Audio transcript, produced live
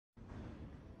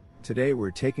Today we're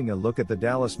taking a look at the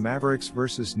Dallas Mavericks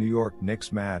vs New York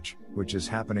Knicks match, which is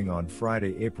happening on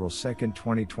Friday, April 2,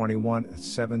 2021 at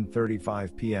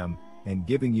 7:35 p.m., and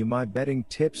giving you my betting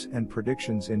tips and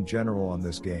predictions in general on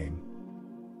this game.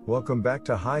 Welcome back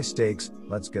to High Stakes.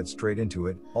 Let's get straight into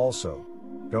it. Also,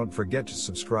 don't forget to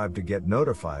subscribe to get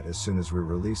notified as soon as we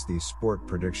release these sport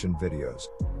prediction videos.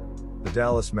 The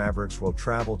Dallas Mavericks will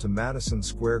travel to Madison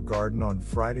Square Garden on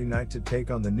Friday night to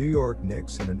take on the New York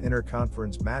Knicks in an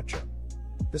interconference matchup.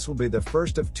 This will be the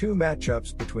first of two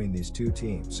matchups between these two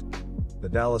teams. The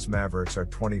Dallas Mavericks are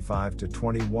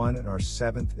 25-21 and are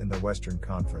 7th in the Western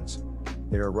Conference.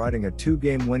 They are riding a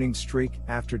two-game winning streak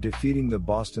after defeating the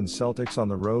Boston Celtics on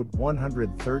the road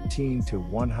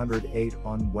 113-108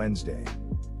 on Wednesday.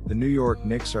 The New York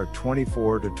Knicks are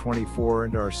 24-24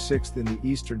 and are 6th in the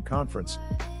Eastern Conference.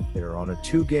 They are on a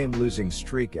two-game losing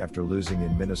streak after losing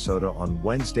in Minnesota on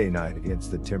Wednesday night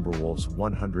against the Timberwolves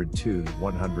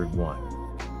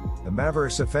 102-101. The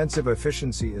Mavericks' offensive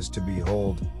efficiency is to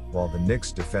behold, while the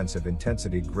Knicks' defensive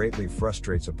intensity greatly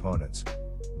frustrates opponents.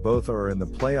 Both are in the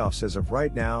playoffs as of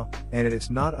right now, and it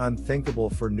is not unthinkable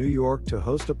for New York to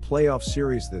host a playoff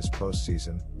series this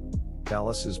postseason.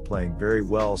 Dallas is playing very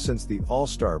well since the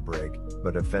All-Star break,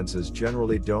 but offenses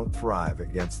generally don't thrive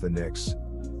against the Knicks.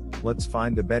 Let's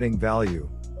find the betting value.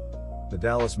 The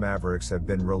Dallas Mavericks have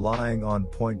been relying on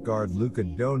point guard Luka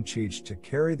Doncic to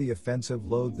carry the offensive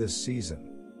load this season.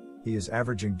 He is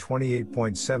averaging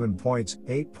 28.7 points,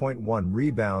 8.1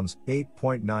 rebounds,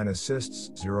 8.9 assists,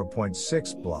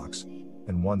 0.6 blocks,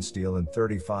 and 1 steal in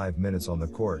 35 minutes on the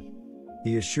court.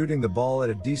 He is shooting the ball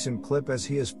at a decent clip as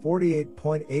he is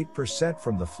 48.8%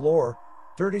 from the floor,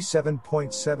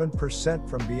 37.7%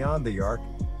 from beyond the arc,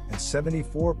 and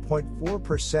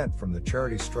 74.4% from the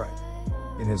charity stripe.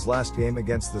 In his last game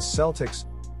against the Celtics,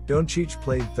 Doncic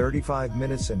played 35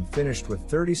 minutes and finished with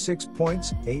 36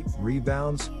 points, 8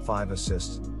 rebounds, 5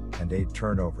 assists, and 8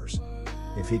 turnovers.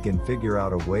 If he can figure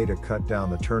out a way to cut down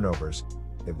the turnovers,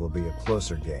 it will be a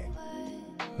closer game.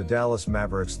 The Dallas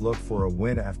Mavericks look for a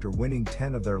win after winning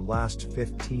 10 of their last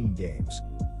 15 games.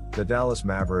 The Dallas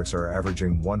Mavericks are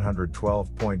averaging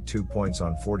 112.2 points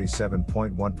on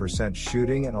 47.1%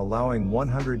 shooting and allowing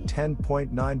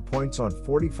 110.9 points on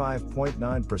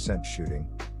 45.9% shooting.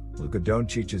 Luka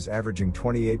Doncic is averaging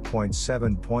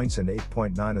 28.7 points and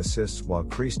 8.9 assists, while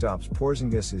Kristaps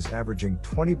Porzingis is averaging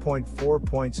 20.4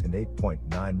 points and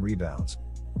 8.9 rebounds.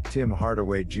 Tim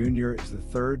Hardaway Jr. is the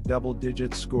third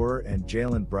double-digit scorer, and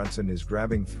Jalen Brunson is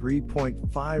grabbing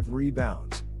 3.5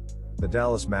 rebounds. The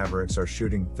Dallas Mavericks are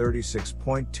shooting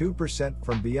 36.2%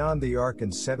 from beyond the arc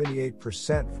and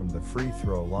 78% from the free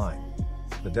throw line.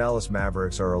 The Dallas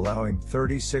Mavericks are allowing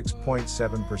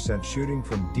 36.7% shooting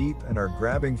from deep and are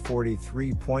grabbing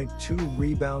 43.2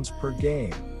 rebounds per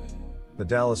game. The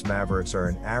Dallas Mavericks are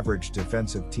an average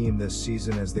defensive team this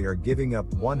season as they are giving up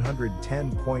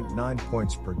 110.9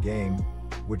 points per game,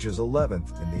 which is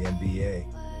 11th in the NBA.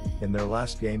 In their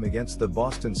last game against the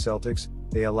Boston Celtics,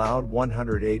 they allowed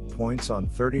 108 points on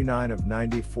 39 of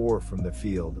 94 from the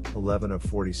field, 11 of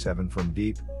 47 from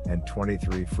deep, and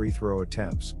 23 free throw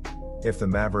attempts. If the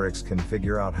Mavericks can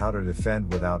figure out how to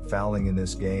defend without fouling in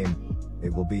this game, they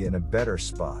will be in a better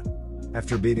spot.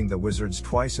 After beating the Wizards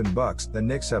twice and Bucks, the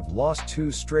Knicks have lost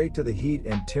 2 straight to the Heat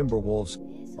and Timberwolves,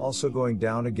 also going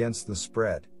down against the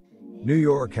spread. New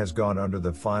York has gone under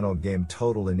the final game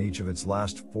total in each of its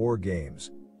last 4 games.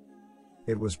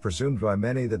 It was presumed by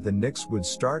many that the Knicks would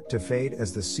start to fade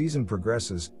as the season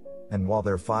progresses, and while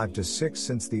they're 5-6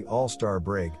 since the All-Star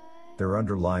break, their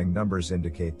underlying numbers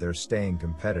indicate they're staying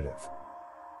competitive.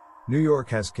 New York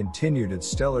has continued its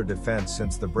stellar defense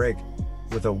since the break,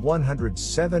 with a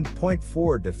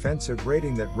 107.4 defensive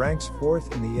rating that ranks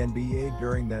 4th in the NBA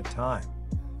during that time.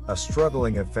 A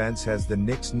struggling offense has the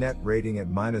Knicks' net rating at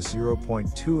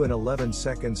 -0.2 in 11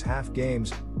 seconds half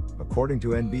games, according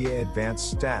to NBA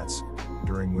Advanced Stats,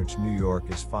 during which New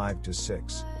York is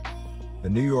 5-6. The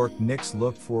New York Knicks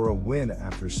look for a win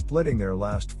after splitting their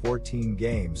last 14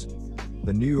 games.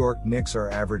 The New York Knicks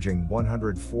are averaging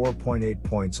 104.8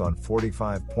 points on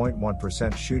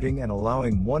 45.1% shooting and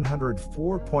allowing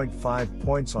 104.5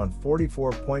 points on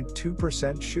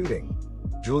 44.2% shooting.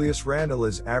 Julius Randle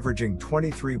is averaging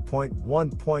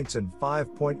 23.1 points and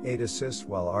 5.8 assists,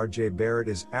 while RJ Barrett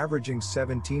is averaging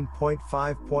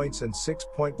 17.5 points and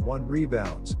 6.1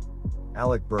 rebounds.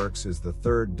 Alec Burks is the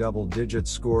third double-digit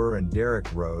scorer and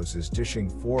Derrick Rose is dishing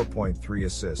 4.3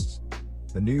 assists.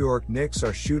 The New York Knicks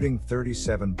are shooting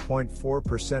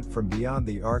 37.4% from beyond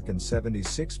the arc and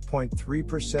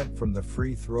 76.3% from the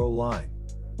free throw line.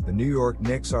 The New York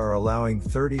Knicks are allowing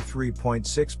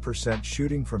 33.6%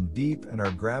 shooting from deep and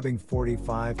are grabbing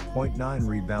 45.9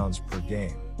 rebounds per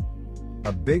game.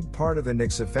 A big part of the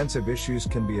Knicks' offensive issues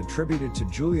can be attributed to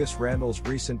Julius Randle's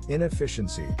recent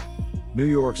inefficiency. New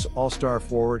York's all-star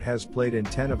forward has played in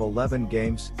 10 of 11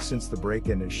 games since the break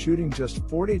and is shooting just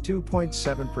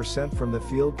 42.7% from the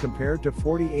field compared to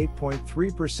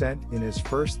 48.3% in his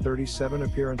first 37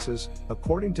 appearances,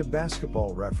 according to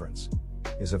Basketball Reference.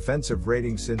 His offensive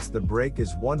rating since the break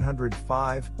is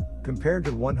 105, compared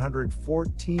to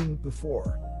 114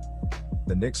 before.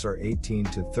 The Knicks are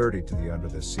 18-30 to the under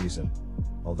this season,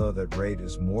 although that rate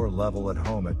is more level at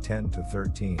home at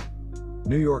 10-13.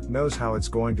 New York knows how it's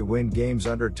going to win games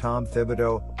under Tom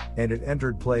Thibodeau, and it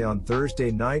entered play on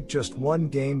Thursday night just one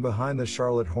game behind the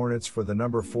Charlotte Hornets for the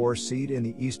number 4 seed in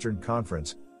the Eastern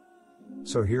Conference.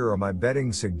 So here are my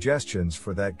betting suggestions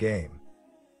for that game.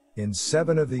 In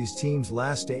 7 of these teams'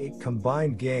 last 8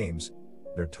 combined games,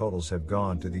 their totals have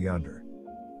gone to the under.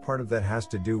 Part of that has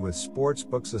to do with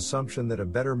sportsbooks' assumption that a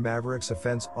better Mavericks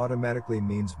offense automatically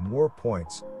means more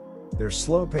points. Their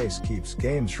slow pace keeps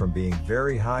games from being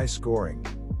very high scoring.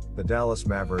 The Dallas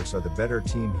Mavericks are the better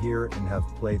team here and have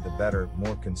played the better,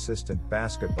 more consistent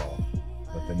basketball.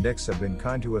 But the Knicks have been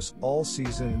kind to us all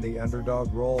season in the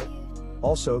underdog role.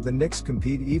 Also, the Knicks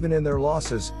compete even in their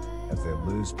losses, as they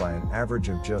lose by an average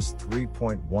of just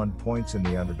 3.1 points in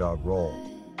the underdog role.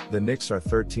 The Knicks are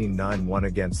 13-9-1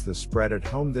 against the spread at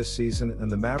home this season,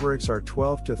 and the Mavericks are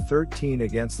 12-13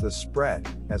 against the spread,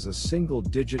 as a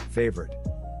single-digit favorite.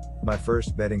 My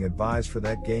first betting advice for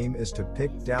that game is to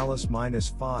pick Dallas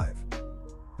 -5.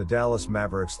 The Dallas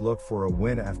Mavericks look for a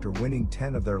win after winning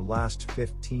 10 of their last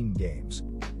 15 games.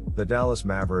 The Dallas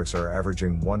Mavericks are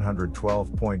averaging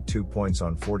 112.2 points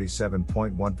on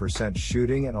 47.1%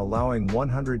 shooting and allowing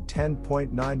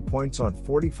 110.9 points on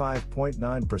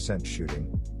 45.9%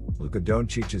 shooting. Luka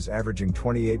Doncic is averaging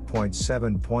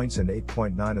 28.7 points and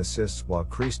 8.9 assists, while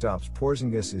Kristaps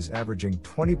Porzingis is averaging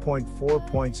 20.4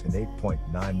 points and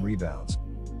 8.9 rebounds.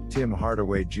 Tim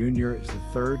Hardaway Jr. is the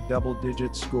third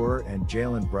double-digit scorer, and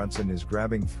Jalen Brunson is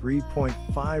grabbing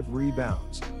 3.5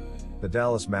 rebounds. The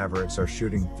Dallas Mavericks are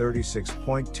shooting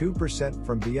 36.2%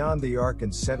 from beyond the arc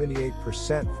and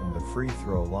 78% from the free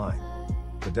throw line.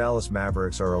 The Dallas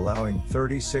Mavericks are allowing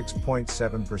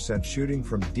 36.7% shooting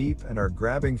from deep and are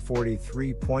grabbing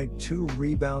 43.2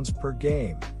 rebounds per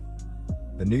game.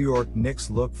 The New York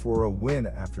Knicks look for a win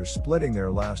after splitting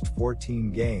their last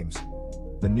 14 games.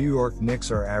 The New York Knicks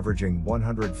are averaging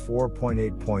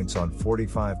 104.8 points on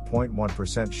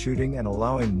 45.1% shooting and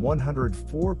allowing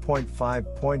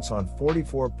 104.5 points on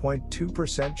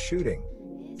 44.2% shooting.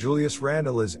 Julius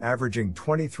Randle is averaging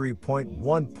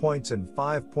 23.1 points and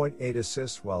 5.8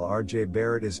 assists, while RJ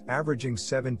Barrett is averaging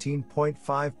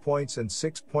 17.5 points and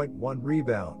 6.1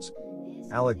 rebounds.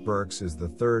 Alec Burks is the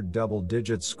third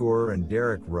double-digit scorer, and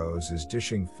Derrick Rose is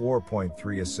dishing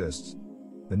 4.3 assists.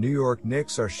 The New York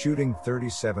Knicks are shooting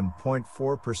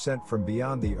 37.4% from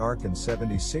beyond the arc and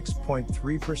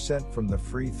 76.3% from the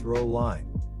free throw line.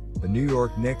 The New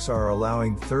York Knicks are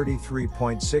allowing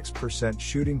 33.6%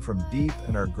 shooting from deep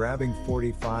and are grabbing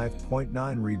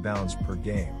 45.9 rebounds per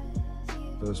game.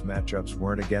 Those matchups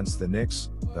weren't against the Knicks,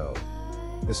 though.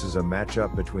 This is a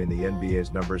matchup between the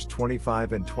NBA's numbers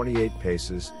 25 and 28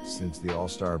 paces since the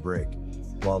All-Star break.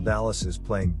 While Dallas is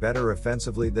playing better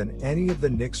offensively than any of the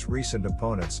Knicks' recent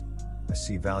opponents, I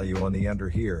see value on the under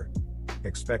here.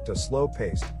 Expect a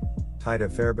slow-paced, tight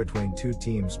affair between two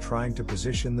teams trying to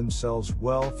position themselves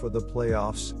well for the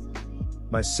playoffs.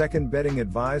 My second betting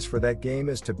advice for that game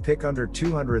is to pick under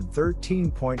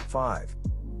 213.5.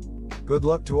 Good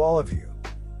luck to all of you.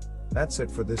 That's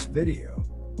it for this video.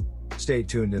 Stay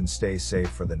tuned and stay safe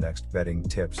for the next betting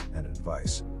tips and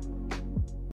advice.